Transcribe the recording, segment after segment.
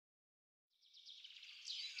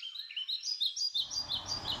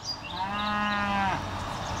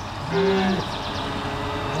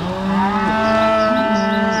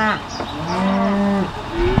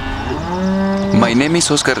My name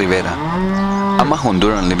is Oscar Rivera. I'm a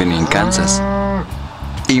Honduran living in Kansas.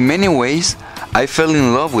 In many ways, I fell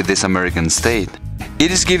in love with this American state.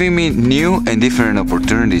 It is giving me new and different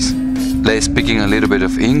opportunities, like speaking a little bit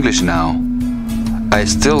of English now. I'm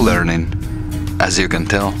still learning, as you can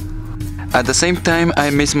tell. At the same time, I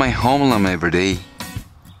miss my homeland every day.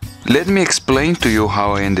 Let me explain to you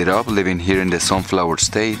how I ended up living here in the Sunflower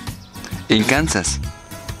State, in Kansas.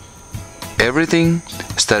 Everything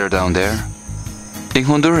started down there, in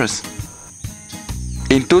Honduras.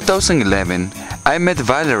 In 2011, I met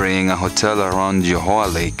Valerie in a hotel around Yohoa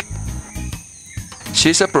Lake.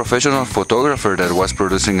 She's a professional photographer that was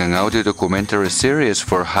producing an audio documentary series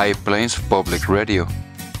for High Plains Public Radio,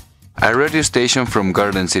 a radio station from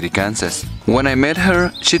Garden City, Kansas. When I met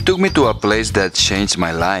her, she took me to a place that changed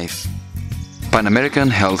my life. Pan American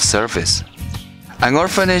Health Service, an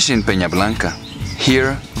orphanage in Peña Blanca.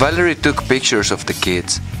 Here, Valerie took pictures of the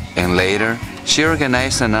kids, and later, she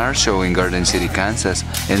organized an art show in Garden City, Kansas,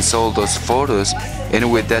 and sold those photos,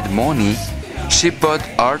 and with that money, she bought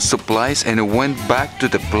art supplies and went back to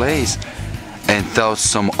the place and taught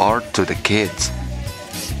some art to the kids.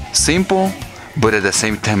 Simple, but at the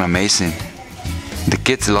same time amazing. The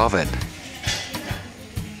kids love it.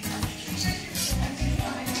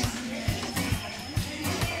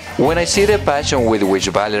 When I see the passion with which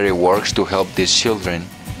Valerie works to help these children,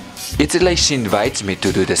 it's like she invites me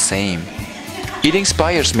to do the same. It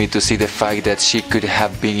inspires me to see the fact that she could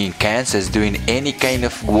have been in Kansas doing any kind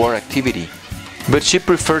of war activity, but she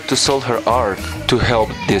preferred to sell her art to help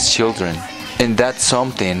these children, and that's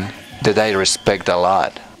something that I respect a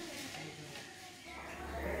lot.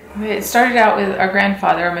 It started out with our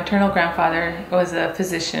grandfather, our maternal grandfather was a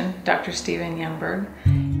physician, Dr. Stephen Youngberg.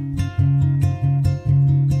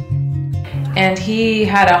 And he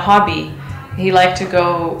had a hobby. He liked to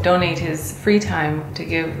go donate his free time to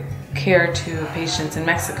give care to patients in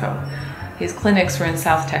Mexico. His clinics were in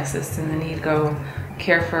South Texas, and then he'd go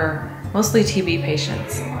care for mostly TB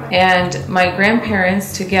patients. And my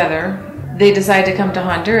grandparents together, they decided to come to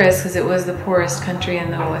Honduras because it was the poorest country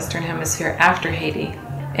in the Western Hemisphere after Haiti.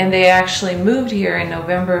 And they actually moved here in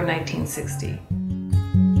November of 1960.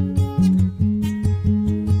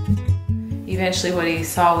 Eventually what he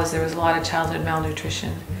saw was there was a lot of childhood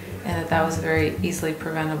malnutrition, and that was a very easily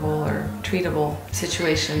preventable or treatable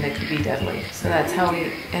situation that could be deadly. So that's how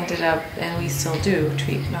we ended up, and we still do,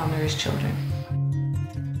 treat malnourished children.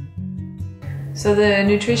 So the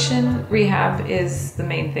nutrition rehab is the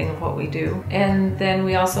main thing of what we do. And then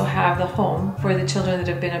we also have the home for the children that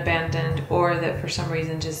have been abandoned or that for some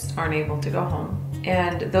reason just aren't able to go home.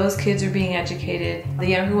 And those kids are being educated. The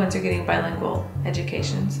younger ones are getting bilingual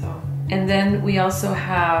education. And then we also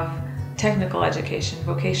have technical education,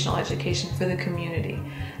 vocational education for the community.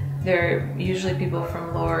 They're usually people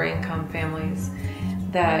from lower income families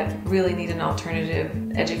that really need an alternative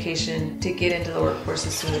education to get into the workforce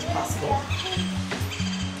as soon as possible.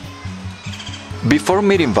 Before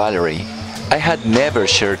meeting Valerie, I had never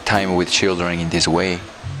shared time with children in this way.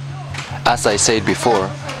 As I said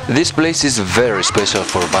before, this place is very special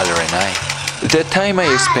for Valerie and I. The time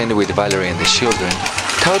I spent with Valerie and the children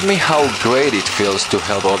taught me how great it feels to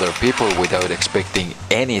help other people without expecting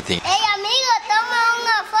anything. Hey amigo, toma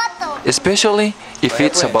una foto. Especially if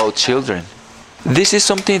it's about children. This is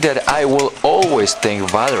something that I will always thank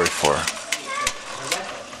Valerie for.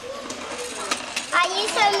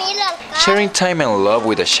 Sharing time and love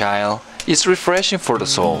with a child is refreshing for the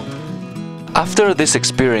soul. After this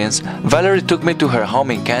experience, Valerie took me to her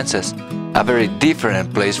home in Kansas, a very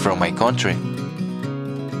different place from my country.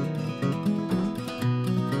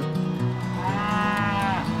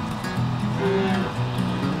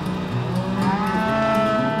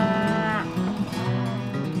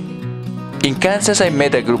 In Kansas, I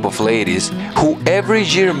met a group of ladies who every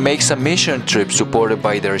year makes a mission trip supported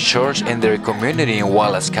by their church and their community in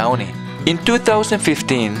Wallace County. In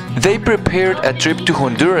 2015, they prepared a trip to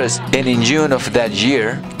Honduras, and in June of that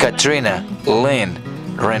year, Katrina, Lynn,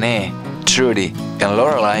 Renee, Trudy, and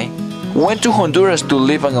Lorelei went to Honduras to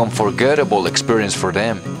live an unforgettable experience for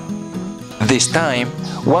them. This time,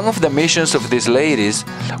 one of the missions of these ladies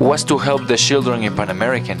was to help the children in Pan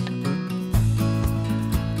American.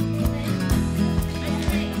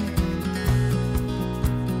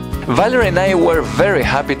 Valerie and I were very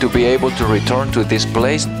happy to be able to return to this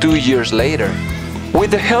place 2 years later.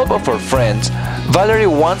 With the help of our friends, Valerie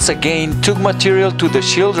once again took material to the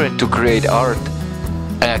children to create art,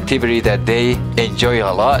 an activity that they enjoy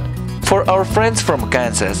a lot. For our friends from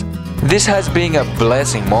Kansas, this has been a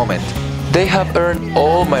blessing moment. They have earned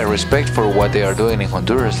all my respect for what they are doing in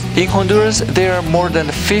Honduras. In Honduras, there are more than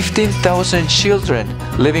 15,000 children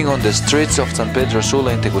living on the streets of San Pedro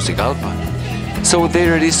Sula and Tegucigalpa. So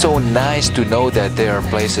there it is so nice to know that there are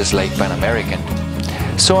places like Pan American.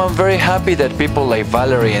 So I'm very happy that people like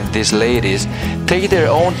Valerie and these ladies take their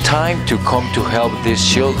own time to come to help these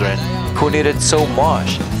children who need it so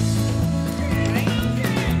much.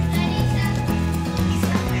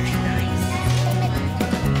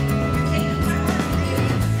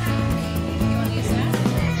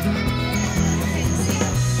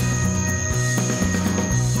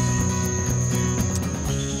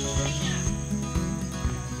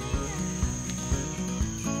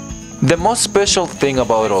 The most special thing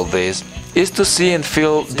about all this is to see and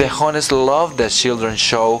feel the honest love that children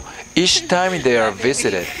show each time they are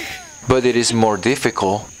visited. But it is more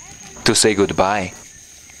difficult to say goodbye.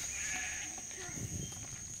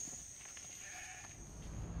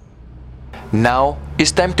 Now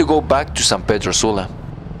it's time to go back to San Pedro Sula.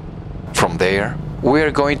 From there, we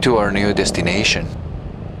are going to our new destination,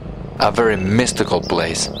 a very mystical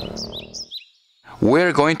place.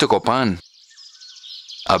 We're going to Copan,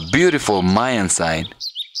 a beautiful Mayan site,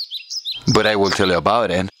 but I will tell you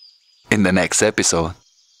about it in the next episode.